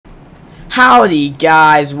Howdy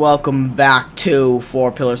guys, welcome back to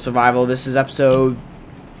 4 Pillar Survival. This is episode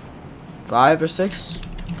 5 or 6?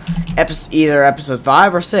 Either episode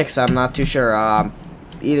 5 or 6, I'm not too sure.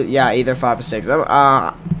 Either 5 or 6.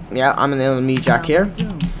 Yeah, I'm in me, Jack here.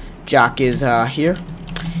 Jack is here.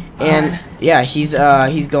 And yeah, he's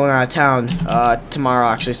going out of town tomorrow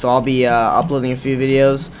actually, so I'll be uploading a few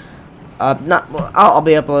videos. I'll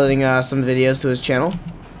be uploading some videos to his channel.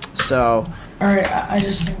 So alright, I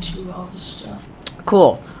just sent you all the stuff.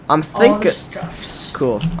 Cool. I'm thinking.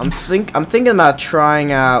 Cool. I'm thinking about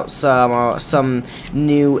trying out some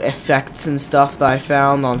new effects and stuff that I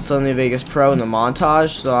found on Sony Vegas Pro in the montage.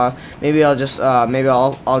 So maybe I'll just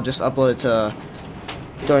upload it to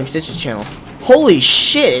During Stitch's channel. Holy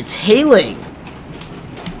shit! It's hailing.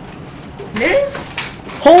 It is?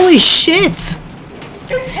 Holy shit! It's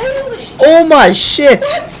hailing. Oh my shit!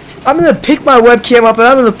 I'm gonna pick my webcam up and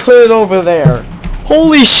I'm gonna put it over there.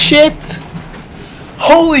 Holy shit!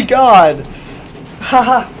 Holy god!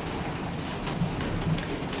 Haha!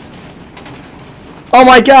 Oh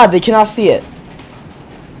my god, they cannot see it.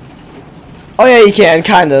 Oh yeah, you can,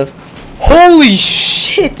 kind of. Holy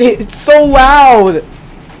shit! It's so loud!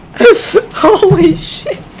 Holy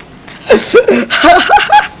shit!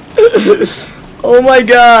 Oh my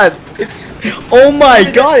god! Oh my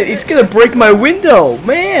god! It's gonna break my window,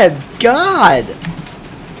 man! God!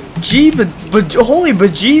 Gee, but holy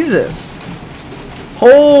bejesus!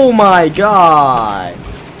 Oh my god!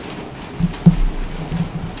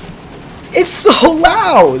 It's so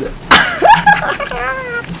loud!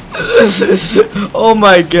 Oh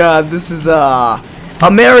my god! This is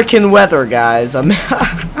American weather, guys.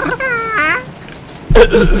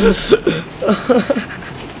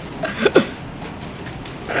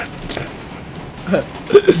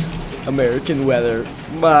 American weather.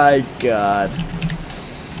 My god.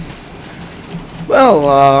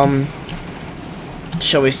 Well,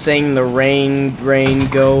 shall we sing the Rain, Rain,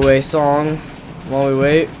 Go Away song while we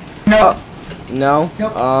wait? No. No?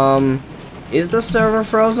 Nope. Is the server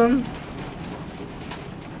frozen?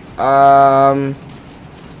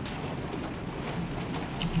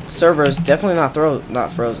 Server is definitely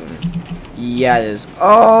not frozen. Yeah, it is.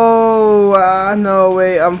 Oh, no,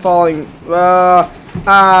 wait, I'm falling.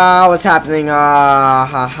 What's happening? Ha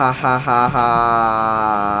ha ha ha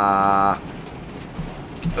ha.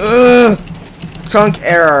 Trunk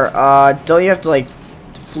error. Don't you have to like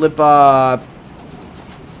flip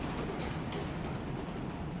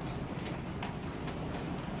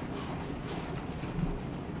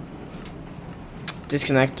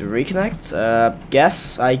disconnect to reconnect?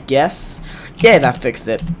 I guess. Yeah, that fixed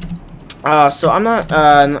it. So I'm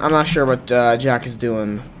not sure what Jack is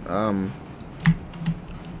doing.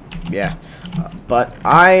 Yeah, but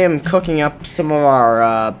I am cooking up some of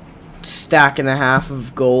our stack and a half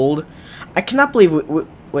of gold. I cannot believe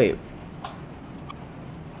wait.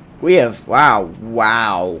 We have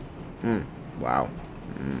wow.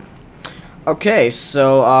 Okay,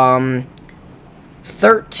 so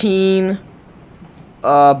 13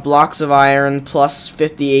 blocks of iron plus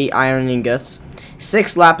 58 iron ingots,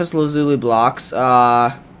 6 lapis lazuli blocks,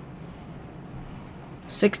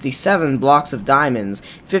 67 blocks of diamonds,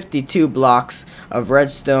 52 blocks of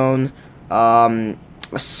redstone, a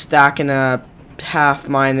stack and a half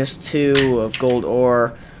minus 2 of gold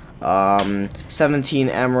ore, 17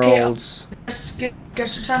 emeralds. Hey,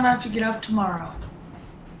 guess what time I have to get up tomorrow?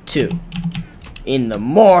 2 in the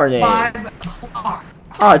morning. 5 o'clock.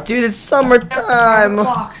 Oh, dude, it's summertime.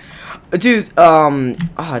 Dude,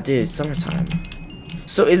 dude, it's summertime.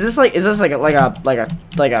 So is this like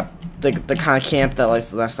the kind of camp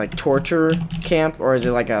that's like torture camp, or is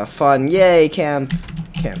it like a fun yay camp?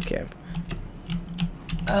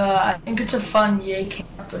 I think it's a fun yay camp,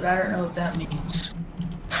 but I don't know what that means.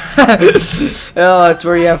 Oh, it's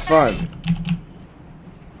where you have fun.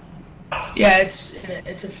 Yeah, it's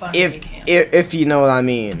a fun yay camp. If you know what I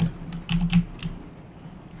mean.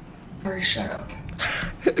 Hurry, shut up.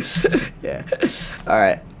 Yeah.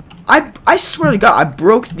 Alright. I swear to God, I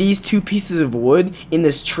broke these 2 pieces of wood in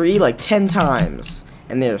this tree like 10 times,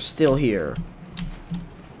 and they're still here.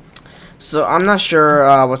 So I'm not sure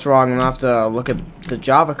what's wrong. I'm gonna have to look at the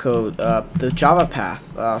Java code, the Java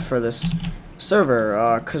path for this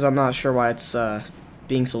server, cause I'm not sure why it's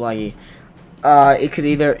being so laggy. It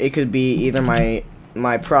could be either my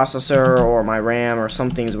processor or my RAM or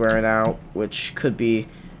something's wearing out, which could be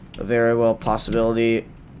a very well possibility,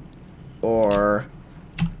 or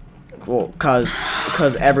well, cause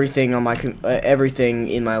everything on my everything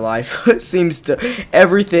in my life seems to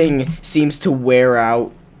wear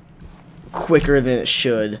out quicker than it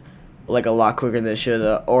should, like a lot quicker than it should,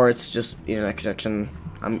 or it's just internet connection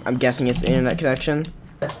I'm guessing it's the internet connection.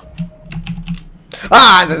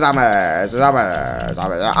 Ah, it's a zombie! It's a zombie!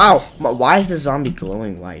 Zombie! Ow! Why is the zombie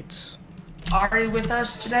glowing white? Ari with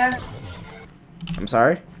us today, I'm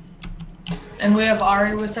sorry? and we have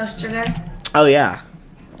Ari with us today. Oh, yeah.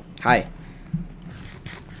 Hi.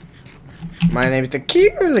 My name is the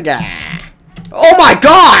Guy. Oh my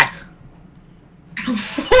god!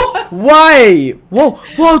 Why? Whoa,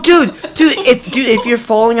 whoa, dude, if you're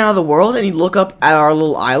falling out of the world and you look up at our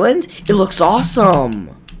little island, it looks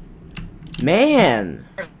awesome, man.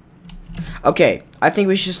 Okay, I think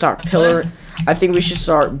we should start I think we should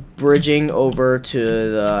start bridging over to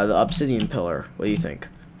the obsidian pillar. What do you think?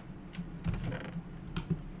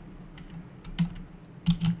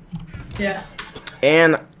 Yeah.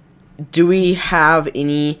 And do we have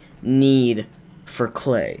any need for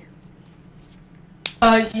clay?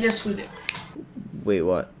 Yes we do. Wait,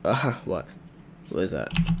 what? What? What is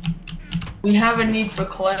that? We have a need for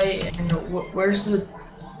clay, and where's the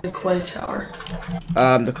clay tower?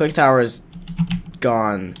 The clay tower is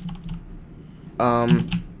gone.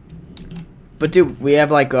 But dude, we have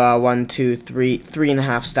like 1, 2, 3,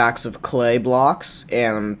 3.5 stacks of clay blocks,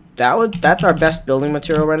 and that's our best building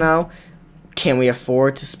material right now. Can we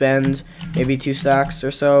afford to spend maybe 2 stacks or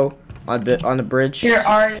so on the bridge? Here,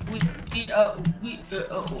 Ari, we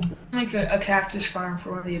make a cactus farm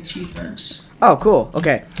for one of the achievements. Oh, cool.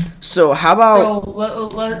 Okay, so how about?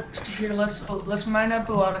 So let's mine up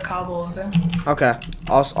a lot of cobble. Okay. Okay,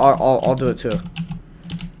 I'll do it too.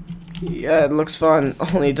 Yeah, it looks fun.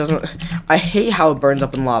 Only it doesn't. I hate how it burns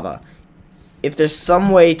up in lava. If there's some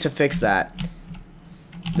way to fix that,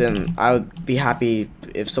 then I would be happy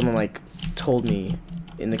if someone like told me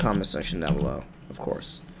in the comment section down below. Of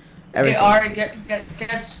course. Hey, Ari,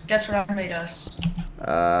 guess what I made us?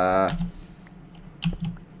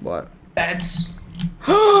 What? Beds.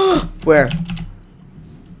 Where?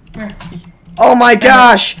 Here. Oh my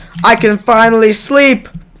gosh! I can finally sleep!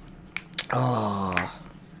 Oh.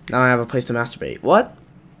 Now I have a place to masturbate. What?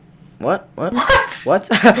 What? What? What?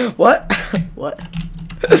 What? What? What?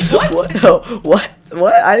 What? No. What?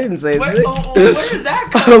 What? I didn't say anything. Where did that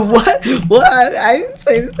come from? What? What? I didn't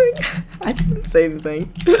say anything. I didn't say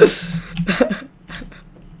anything.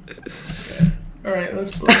 Alright,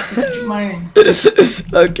 let's keep mining.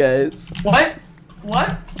 Okay. What?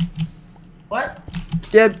 What? What?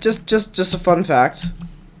 Yeah, just a fun fact.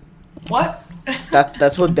 What?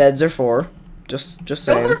 That's what beds are for. Just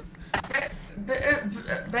saying.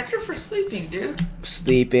 Beds are for sleeping, dude.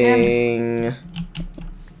 Sleeping.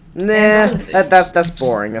 Nah, and that's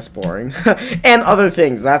boring. That's boring. And other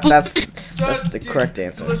things. That's the correct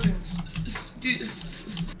answer. Listen,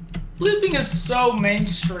 sleeping is so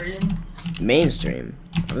mainstream. Mainstream.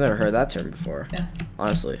 I've never heard that term before. Yeah.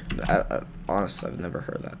 Honestly, honestly, I've never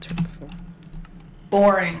heard that term before.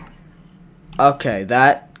 Boring. Okay,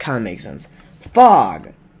 that kind of makes sense.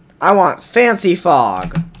 Fog. I want fancy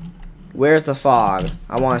fog. Where's the fog?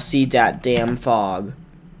 I want to see that damn fog.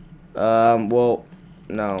 Well,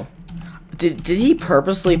 no. Did he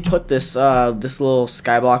purposely put this this little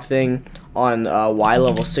skyblock thing on Y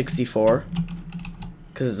level 64?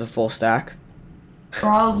 Because it's a full stack?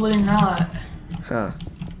 Probably not. Huh.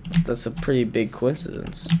 That's a pretty big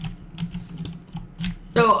coincidence.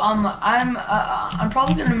 So I'm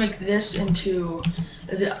probably gonna make this into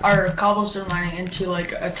our cobblestone mining into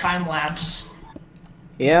like a time lapse.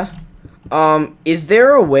 Yeah. Is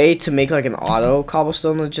there a way to make like an auto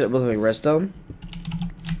cobblestone legit with like redstone?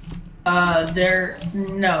 There's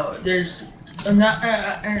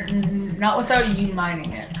not without you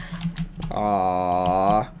mining it.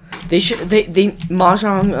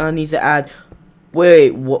 Mahjong needs to add.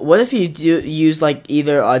 Wait, what if you use like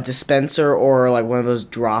either a dispenser or like one of those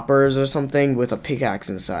droppers or something with a pickaxe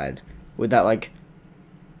inside? Would that like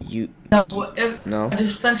No. A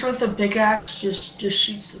dispenser with a pickaxe just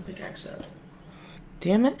shoots the pickaxe out.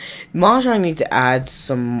 Damn it. Mahjong needs to add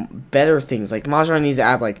some better things. Like Mahjong needs to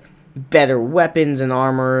add like better weapons and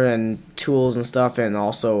armor and tools and stuff, and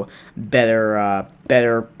also better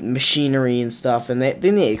machinery and stuff, and they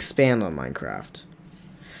need to expand on Minecraft.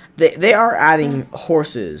 They are adding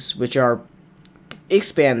horses, which are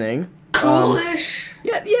expanding. Coolish.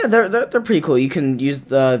 Yeah, they're pretty cool. You can use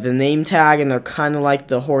the name tag, and they're kind of like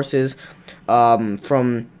the horses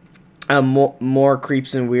from more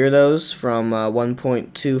creeps and weirdos from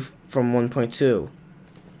 1.2 from 1.2.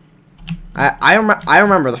 I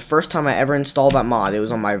remember the first time I ever installed that mod. It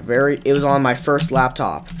was on my first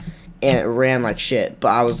laptop, and it ran like shit. But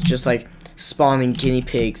I was just like spawning guinea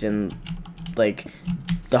pigs and like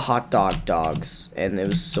the hot dog dogs, and it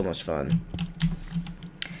was so much fun.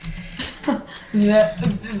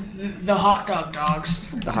 the hot dog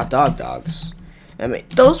dogs. The hot dog dogs. I mean,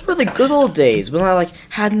 those were the good old days when I like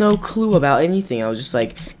had no clue about anything. I was just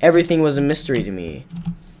like everything was a mystery to me.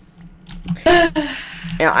 And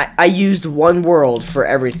I used one world for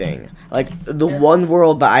everything. Like the one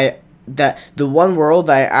world that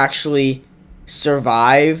I actually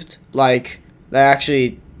survived. Like that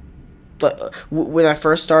actually. When I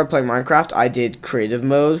first started playing Minecraft, I did creative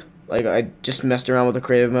mode. Like I just messed around with the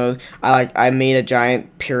creative mode. I made a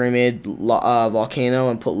giant pyramid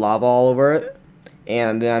volcano and put lava all over it.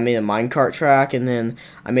 And then I made a minecart track, and then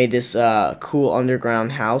I made this cool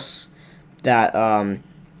underground house that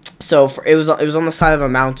it was on the side of a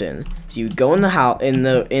mountain. So you would go in the house in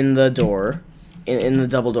the door in the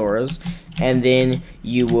double doors, and then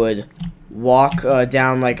you would walk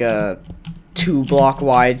down like a 2-block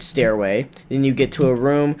wide stairway. Then you get to a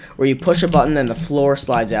room where you push a button and the floor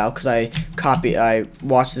slides out. Cause I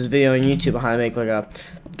watched this video on YouTube on how to make like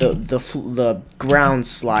the ground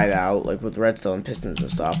slide out like with redstone pistons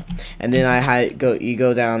and stuff. And then you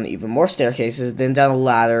go down even more staircases, then down a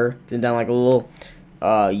ladder, then down like a little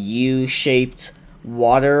U-shaped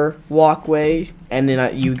water walkway, and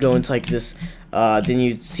then you go into like this. Then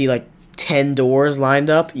you'd see like 10 doors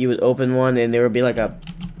lined up. You would open one, and there would be like a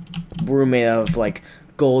room made of like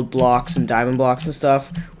gold blocks and diamond blocks and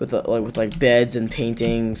stuff with like beds and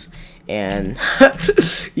paintings and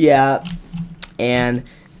yeah. And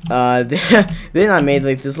then I made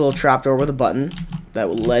like this little trapdoor with a button that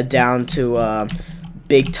led down to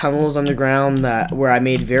big tunnels underground where I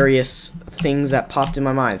made various things that popped in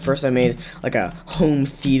my mind. First I made like a home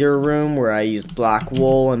theater room where I used black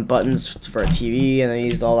wool and buttons for a TV, and I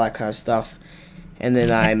used all that kind of stuff. And then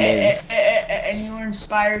I made... And you were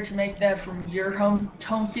inspired to make that from your home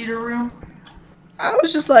theater room? I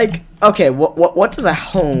was just like, okay, what does a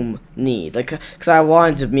home need? Like, because I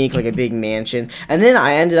wanted to make like a big mansion. And then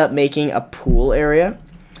I ended up making a pool area.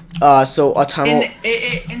 So a tunnel...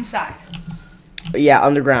 Inside? Yeah,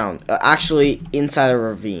 underground. Actually, inside a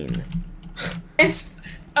ravine. It's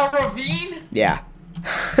a ravine? Yeah.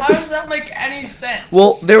 How does that make any sense?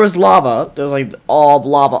 Well, there was lava. There was like all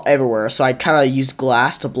lava everywhere, so I kind of used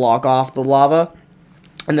glass to block off the lava,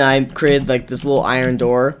 and then I created like this little iron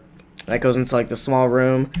door that goes into like the small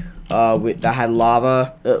room that had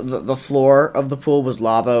lava. The floor of the pool was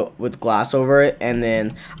lava with glass over it, and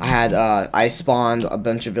then I spawned a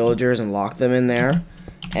bunch of villagers and locked them in there,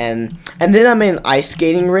 and then I made an ice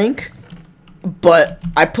skating rink. But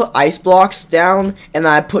I put ice blocks down, and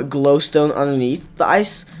I put glowstone underneath the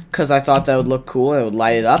ice because I thought that would look cool and it would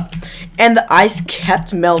light it up. And the ice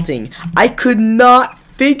kept melting. I could not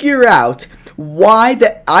figure out why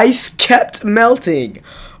the ice kept melting.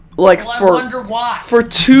 Like I wonder why. For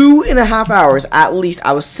 2.5 hours at least,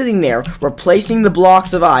 I was sitting there replacing the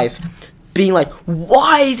blocks of ice, being like,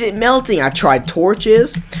 why is it melting? I tried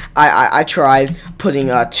torches. I tried putting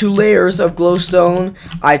 2 layers of glowstone.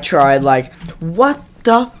 I tried like, what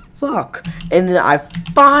the fuck? And then I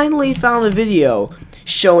finally found a video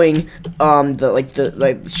showing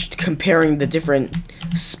comparing the different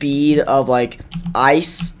speed of like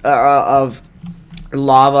ice of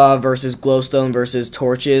lava versus glowstone versus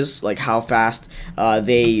torches, like how fast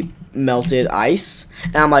they melted ice.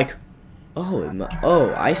 And I'm like,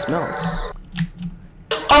 oh, ice melts.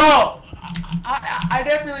 Oh, I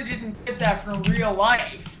definitely didn't get that from real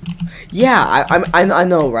life. Yeah, I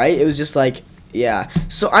know, right? It was just like, yeah.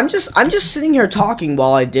 So I'm just sitting here talking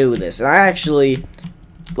while I do this, and I actually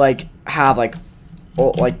like have like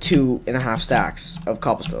 2.5 stacks of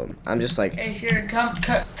cobblestone. I'm just like, hey, here, come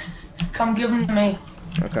give them to me.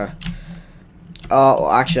 Okay. Oh,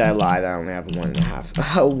 actually, I lied. I only have 1.5.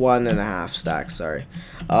 1.5 stacks. Sorry.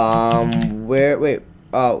 Wait.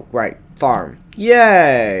 Oh, right. Farm.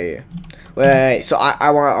 Yay. Wait. So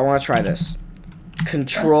I want to try this.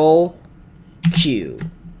 Control Q.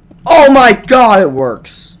 Oh my God! It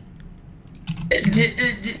works.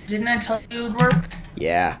 Didn't I tell you it would work?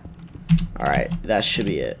 Yeah. All right. That should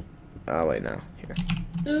be it. Oh wait, no. Here.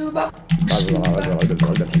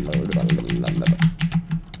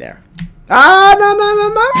 There. Ah, no.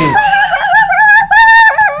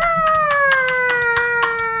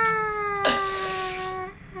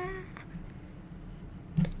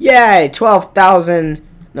 Yay, 12,000.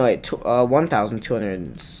 No, wait,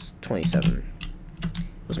 1,227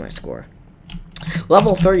 was my score.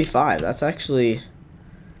 Level 35, that's actually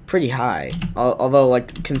pretty high. Although,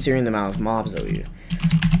 like, considering the amount of mobs that we do.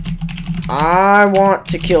 I want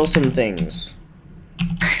to kill some things.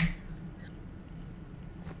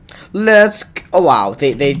 Oh wow,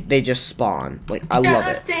 they just spawn. Like, I love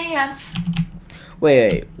it. Dance.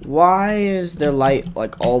 Wait, why is there light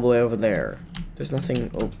like all the way over there? There's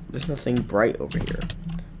nothing. Oh, there's nothing bright over here.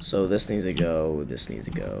 So this needs to go. This needs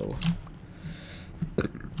to go.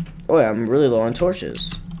 Oh yeah, I'm really low on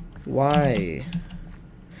torches. Why?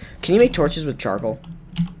 Can you make torches with charcoal?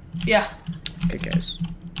 Yeah. Okay, guys.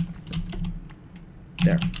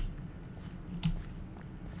 There.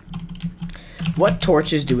 What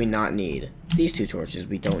torches do we not need? These 2 torches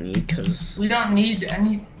we don't need because we don't need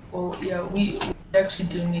any. Well, yeah, we actually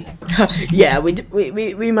do need. yeah, we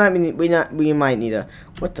might need a.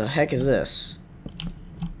 What the heck is this?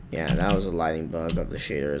 Yeah, that was a lighting bug of the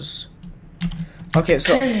shaders. Okay,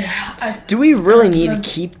 so do we really need to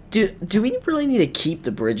keep do we really need to keep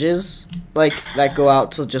the bridges like that go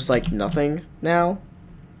out to just like nothing now?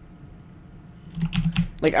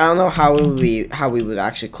 Like I don't know how we would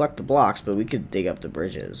actually collect the blocks, but we could dig up the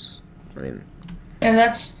bridges. I mean, and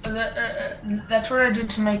that's what I did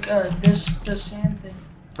to make this sand thing.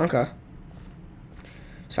 Okay.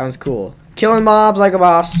 Sounds cool. Killing mobs like a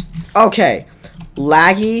boss. Okay.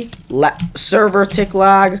 Laggy server tick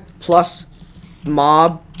lag plus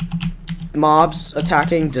mobs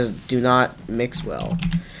attacking do not mix well.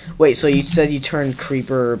 Wait, so you said you turned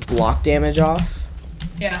creeper block damage off?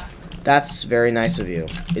 Yeah. That's very nice of you.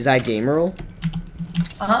 Is that game rule?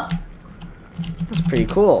 Uh-huh. That's pretty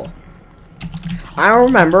cool. I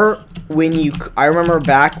remember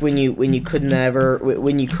back when you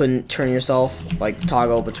couldn't turn yourself like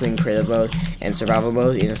toggle between creative mode and survival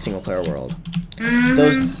mode in a single player world.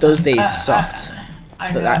 Those days sucked.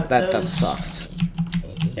 That sucked.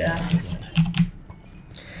 Yeah.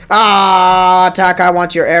 Ah, attack! I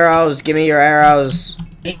want your arrows. Give me your arrows.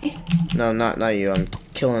 No, not you. I'm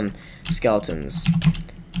killing skeletons.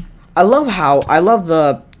 I love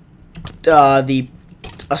the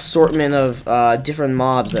assortment of different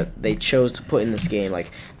mobs that they chose to put in this game. Like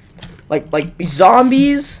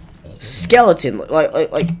zombies, skeleton,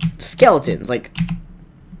 like skeletons. Like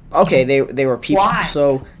okay, they were people. Why?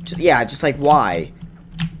 So yeah, just like why?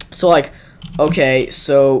 So like okay,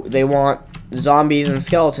 so they want zombies and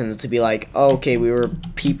skeletons to be like, oh, okay, we were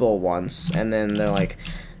people once, and then they're like,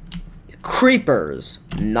 creepers,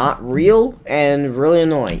 not real and really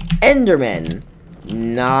annoying. Endermen,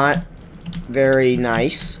 not very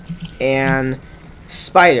nice. And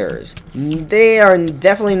spiders, they are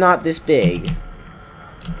definitely not this big.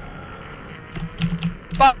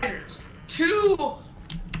 Spiders, no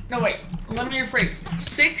wait, let me rephrase,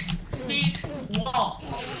 6 feet long.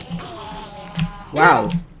 Wow.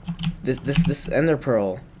 This ender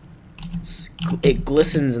pearl, it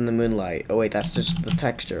glistens in the moonlight. Oh wait, that's just the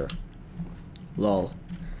texture. Lol.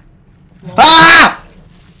 Ah!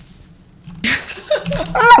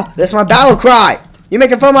 Ah! That's my battle cry. You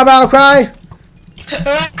making fun of my battle cry?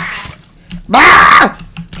 Bah!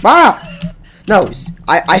 Bah! No,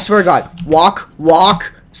 I swear to God, walk,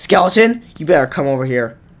 skeleton. You better come over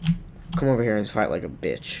here. Come over here and fight like a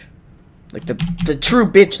bitch, like the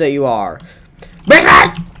true bitch that you are.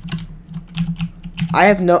 I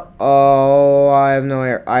have no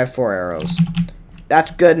air. I have 4 arrows. That's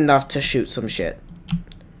good enough to shoot some shit.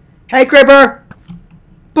 Hey, creeper!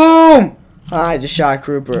 Boom! I just shot a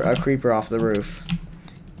creeper off the roof.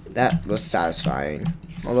 That was satisfying.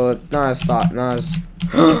 Although not as I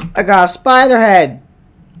got a spider head.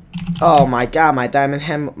 Oh my god, my diamond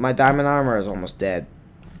armor is almost dead.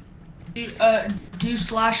 Do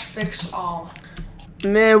slash fix all.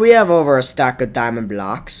 Man, we have over a stack of diamond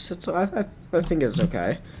blocks. It's, I think it's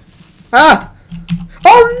okay. Ah!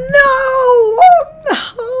 Oh no!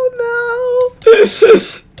 Oh no!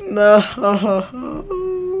 No!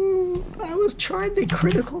 I was trying to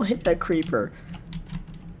critical hit that creeper.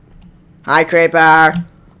 Hi, creeper.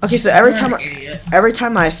 Okay, so every time I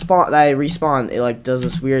respawn, it like does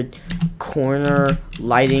this weird corner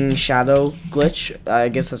lighting shadow glitch. I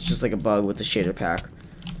guess that's just like a bug with the shader pack.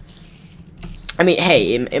 I mean,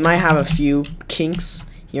 hey, it might have a few kinks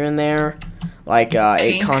here and there, like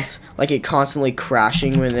it constantly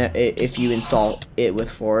crashing when if you install it with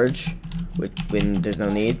Forge, when there's no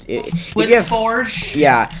need. With Forge.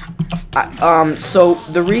 Yeah. So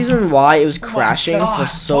the reason why it was crashing for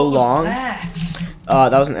so long.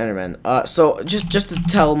 That was an Enderman. So just to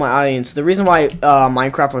tell my audience, the reason why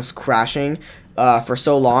Minecraft was crashing for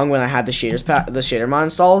so long when I had the shader mod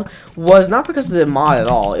installed was not because of the mod at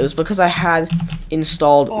all. It was because I had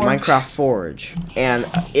installed Minecraft Forge, and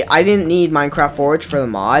I didn't need Minecraft Forge for the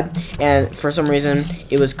mod, and for some reason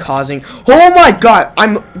it was causing. Oh my god!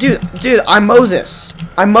 Dude, I'm Moses.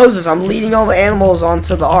 I'm leading all the animals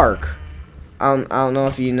onto the ark. I don't know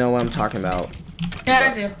if you know what I'm talking about.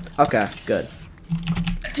 Yeah, I do. Okay, good.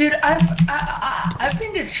 Dude, I've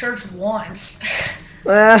been to church once.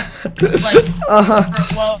 Like,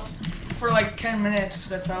 for like 10 minutes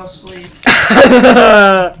because I fell asleep.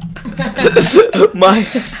 My.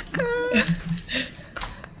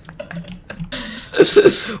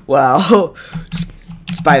 Wow.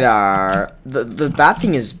 Spider. The bad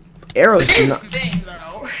thing is arrows do not.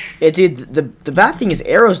 Yeah, dude. The bad thing is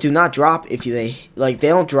arrows do not drop if they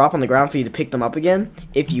don't drop on the ground for you to pick them up again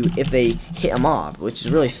if they hit a mob, which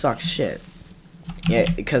really sucks shit. Yeah,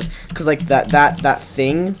 because like that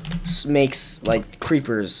thing makes like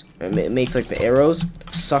creepers. It makes like the arrows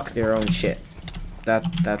suck their own shit. That's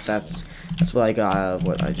what I got out of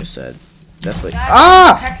what I just said. That's what.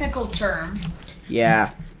 That's a technical term.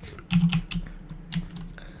 Yeah.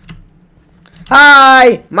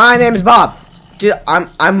 Hi, my name is Bob. Dude,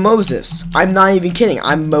 I'm Moses. I'm not even kidding.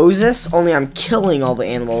 I'm Moses, only I'm killing all the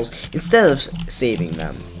animals instead of saving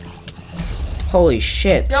them. Holy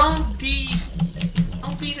shit. Don't be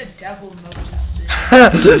the devil Moses,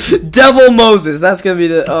 dude. Devil Moses. That's gonna be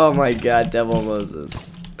the. Oh my god, Devil Moses.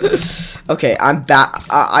 Okay, I'm back.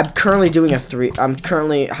 I'm currently doing I'm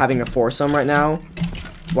currently having a foursome right now.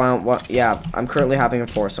 Wow. Yeah, I'm currently having a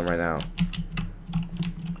foursome right now.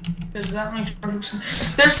 Does that make perfect sense?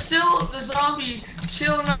 There's still the zombie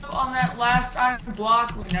chilling up on that last iron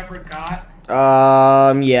block we never got.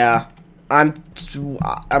 Yeah. I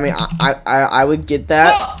mean, I would get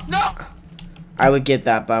that. No. I would get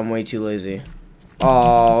that, but I'm way too lazy.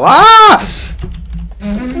 Oh,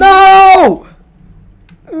 no!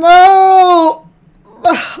 No!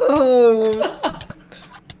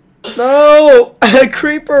 No!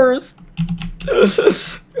 Creepers!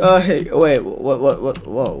 Hey, wait, what,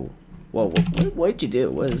 whoa, what did you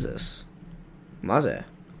do? What is this? Maze,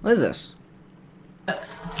 what is this?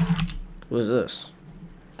 What is this?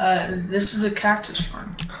 This is a cactus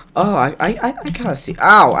farm. Oh, I kinda see.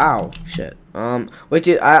 Ow, shit. Wait,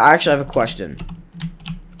 dude, I actually have a question.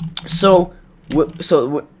 So when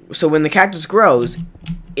the cactus grows,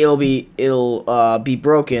 it'll be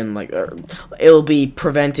broken, like, it'll be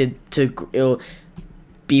prevented to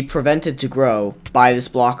grow by this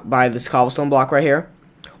cobblestone block right here.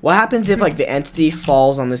 What happens if like the entity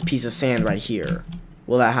falls on this piece of sand right here?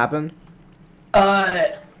 Will that happen?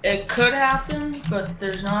 It could happen, but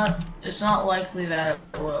it's not likely that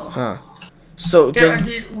it will. Huh. So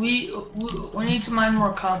we need to mine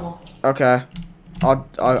more cobble. Okay.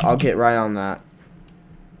 I'll get right on that.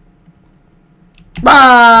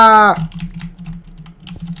 Ah!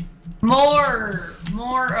 More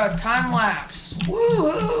time lapse.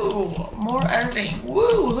 Woohoo! More editing.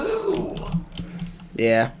 Woohoo!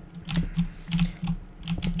 Yeah.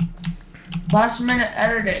 Last minute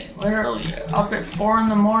editing. Literally up at 4 in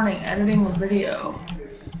the morning editing a video.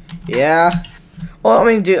 Yeah. Well, I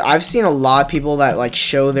mean, dude, I've seen a lot of people that like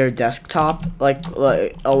show their desktop, like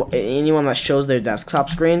anyone that shows their desktop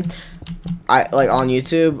screen, like on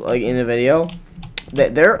YouTube, like in a video,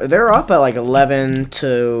 they're up at like 11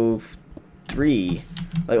 to 3.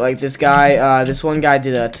 Like this guy, this one guy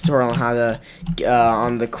did a tutorial on how to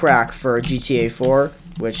on the crack for GTA 4,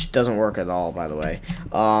 which doesn't work at all, by the way.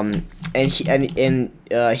 And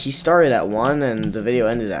he started at 1 and the video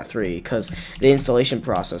ended at 3 because the installation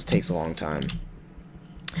process takes a long time.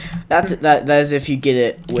 That is if you get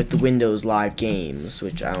it with the Windows Live Games,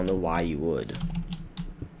 which I don't know why you would.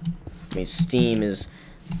 I mean, Steam is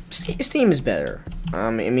better. I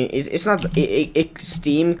mean, it's not.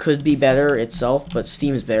 Steam could be better itself, but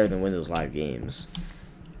Steam is better than Windows Live Games.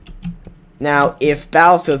 Now, if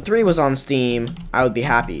Battlefield 3 was on Steam, I would be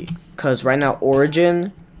happy, cause right now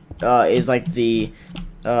Origin is like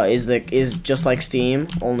is just like Steam,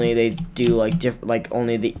 only they do like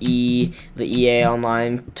only the EA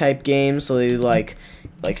Online type games. So they do like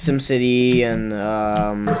SimCity and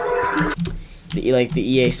the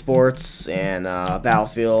EA Sports and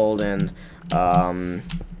Battlefield and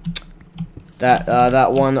that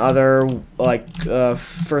one other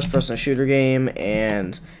first person shooter game,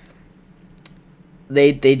 and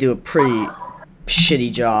they do a pretty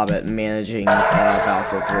shitty job at managing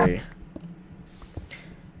Battlefield 3.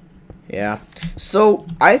 Yeah, so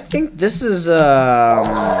I think this is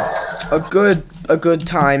a good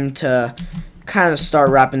time to kind of start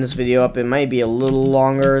wrapping this video up. It might be a little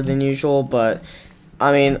longer than usual, but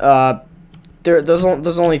I mean,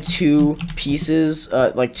 there's only 2 pieces,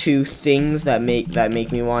 like 2 things that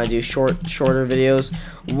make me want to do shorter videos.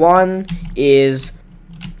 One is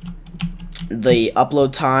the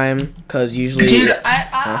upload time, because usually. Dude,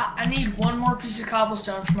 I need one more piece of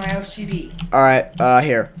cobblestone for my OCD. All right,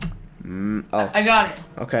 here. Oh. I got it.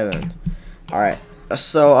 Okay then. All right.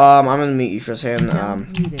 So I'm gonna mute you for a second.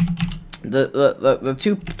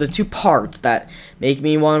 the two parts that make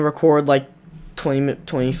me want to record like 20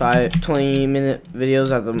 minute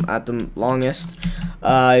videos at the longest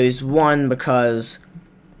is one, because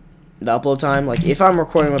the upload time. Like if I'm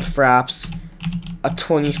recording with Fraps, a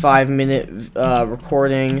 25-minute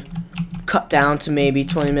recording cut down to maybe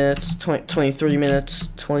 20 minutes, 23 minutes,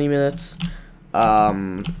 20 minutes,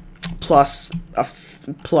 plus a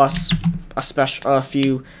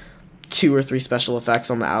few 2 or 3 special effects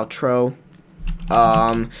on the outro.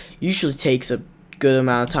 Usually takes a good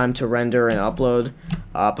amount of time to render and upload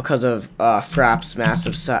because of Fraps'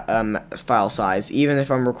 massive file size. Even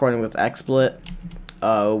if I'm recording with XSplit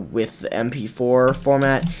with the MP4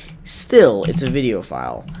 format, still it's a video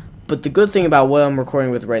file. But the good thing about what I'm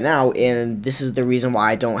recording with right now, and this is the reason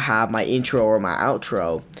why I don't have my intro or my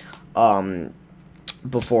outro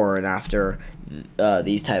before and after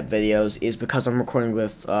these type of videos, is because I'm recording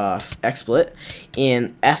with XSplit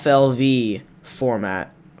in FLV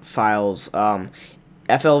format files.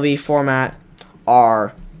 FLV format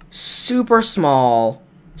are super small,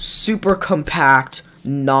 super compact,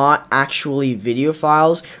 not actually video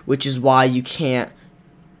files, which is why you can't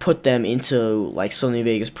put them into like Sony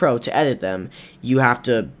Vegas Pro to edit them. You have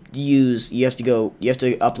to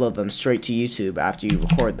upload them straight to YouTube after you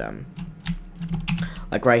record them.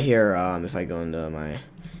 Like right here, if I go into my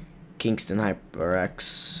Kingston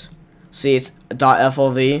HyperX, see it's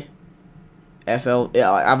 .flv. I've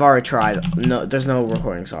already tried. No, there's no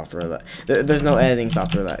recording software there's no editing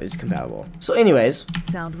software that is compatible. So, anyways,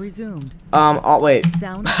 sound resumed. Oh wait,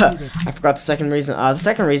 Sound I forgot the second reason. The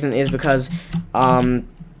second reason is because this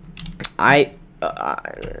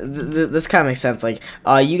kind of makes sense. Like,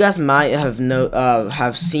 you guys might have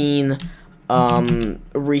seen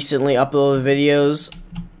recently uploaded videos.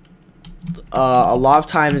 A lot of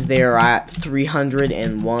times they are at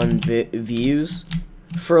 301 views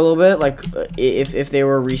for a little bit. Like, if they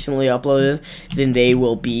were recently uploaded, then they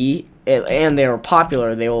will be, and they were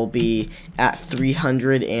popular, they will be at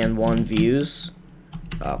 301 views.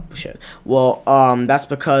 Oh shit. Well, that's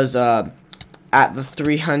because at the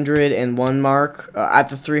 301 mark, at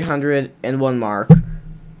the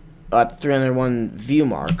 301 view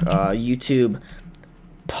mark, YouTube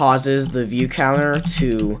pauses the view counter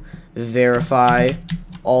to verify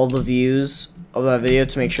all the views of that video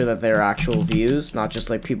to make sure that they're actual views, not just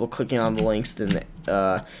like people clicking on the links then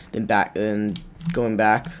going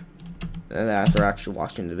back and after actually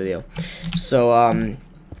watching the video. So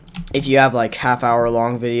if you have like half-hour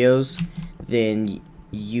long videos, then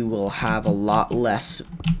you will have a lot less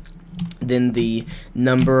than the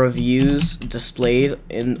number of views displayed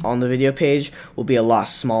on the video page will be a lot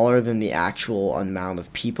smaller than the actual amount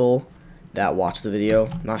of people that watch the video.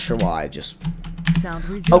 Not sure why, just Sound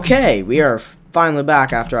resumed. okay. We are finally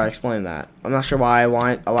back after I explained that. I'm not sure why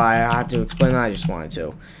I had to explain that. I just wanted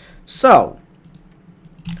to. So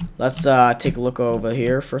let's take a look over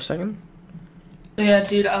here for a second. Yeah,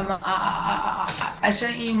 dude. I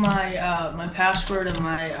sent you my my password and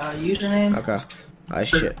my username. Okay.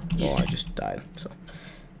 Shit. Well, I just died. So.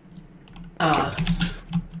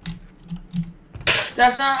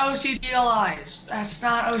 That's not OCDalized. That's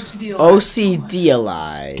not OCDalized.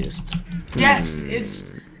 OCDalized. Yes,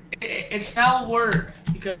 it's now a word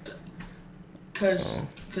because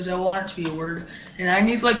I want it to be a word, and I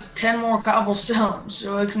need like 10 more cobblestones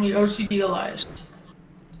so it can be OCDalized.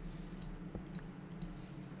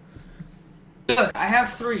 Good. I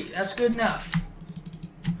have 3. That's good enough.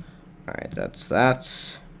 All right.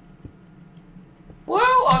 That's. Woo!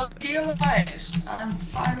 OCDalized. I'm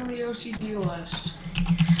finally OCDalized.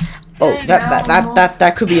 Oh, Hey,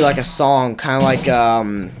 that could be like a song, kind of like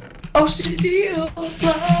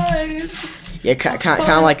OCDalized. Yeah, kind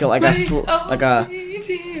of like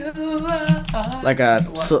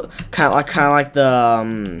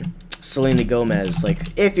the Selena Gomez, like,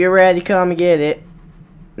 if you're ready, come and get it.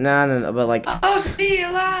 No, but like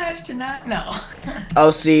OCDalized tonight. No.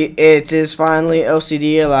 OC, it is finally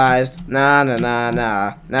OCDalized.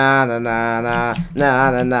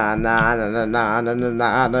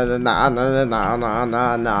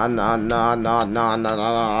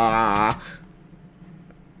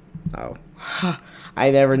 Oh,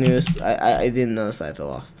 I never knew this. I didn't notice that I fell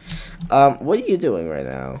off. What are you doing right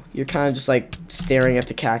now? You're kind of just like staring at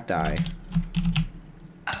the cacti.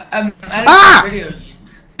 I'm editing the video.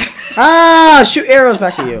 Ah! Shoot arrows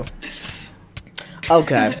back at you.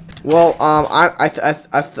 Okay. Well, I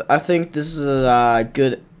think this is a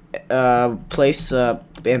good place.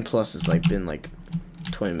 And plus, it's like been like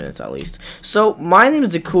 20 minutes at least. So my name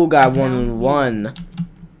is the Cool Guy 111.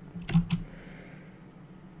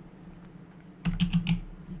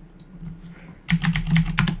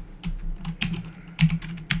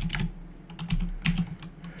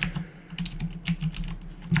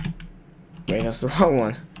 dang, that's the wrong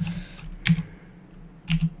one.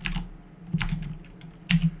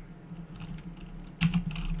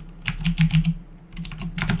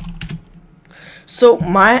 So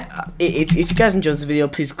if you guys enjoyed this video,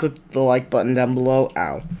 please click the like button down below.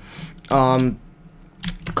 Ow.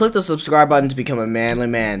 Click the subscribe button to become a manly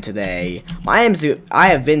man today. I have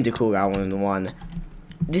been DaCoolGuy111.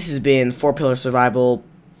 This has been 4-Pillar Survival,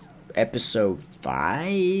 episode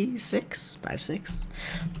 5, 6?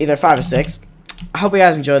 Either 5 or 6. I hope you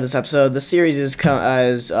guys enjoyed this episode. The series is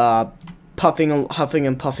huffing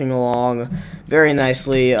and puffing along very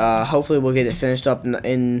nicely. Hopefully we'll get it finished up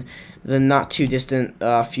in the not too distant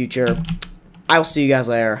future. I will see you guys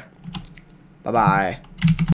later. Bye bye.